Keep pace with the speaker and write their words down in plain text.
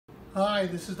Hi,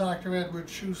 this is Dr. Edward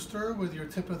Schuster with your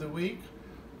tip of the week.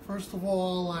 First of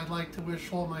all, I'd like to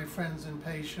wish all my friends and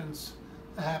patients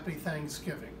a happy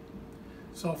Thanksgiving.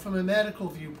 So from a medical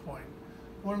viewpoint,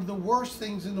 one of the worst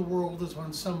things in the world is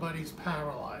when somebody's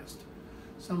paralyzed.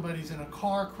 Somebody's in a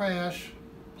car crash,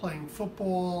 playing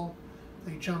football,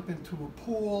 they jump into a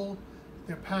pool,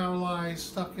 they're paralyzed,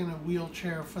 stuck in a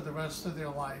wheelchair for the rest of their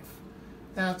life.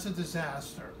 That's a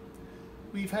disaster.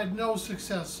 We've had no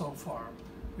success so far.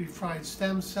 We've tried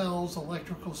stem cells,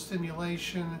 electrical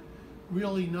stimulation,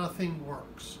 really nothing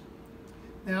works.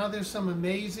 Now there's some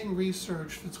amazing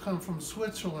research that's come from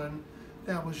Switzerland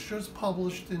that was just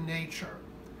published in Nature.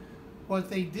 What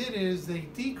they did is they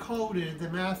decoded the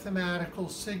mathematical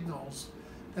signals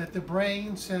that the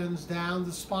brain sends down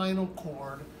the spinal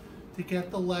cord to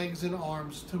get the legs and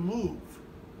arms to move.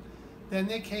 Then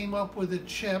they came up with a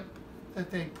chip that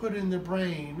they put in the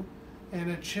brain and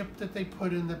a chip that they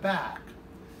put in the back.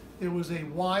 There was a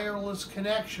wireless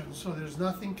connection, so there's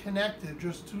nothing connected,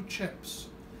 just two chips.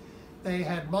 They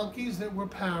had monkeys that were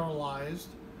paralyzed.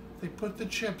 They put the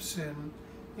chips in,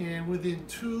 and within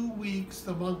 2 weeks,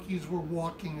 the monkeys were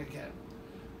walking again.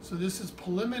 So this is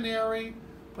preliminary,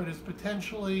 but it's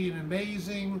potentially an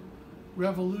amazing,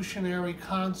 revolutionary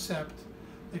concept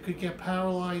that could get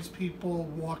paralyzed people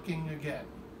walking again.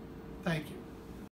 Thank you.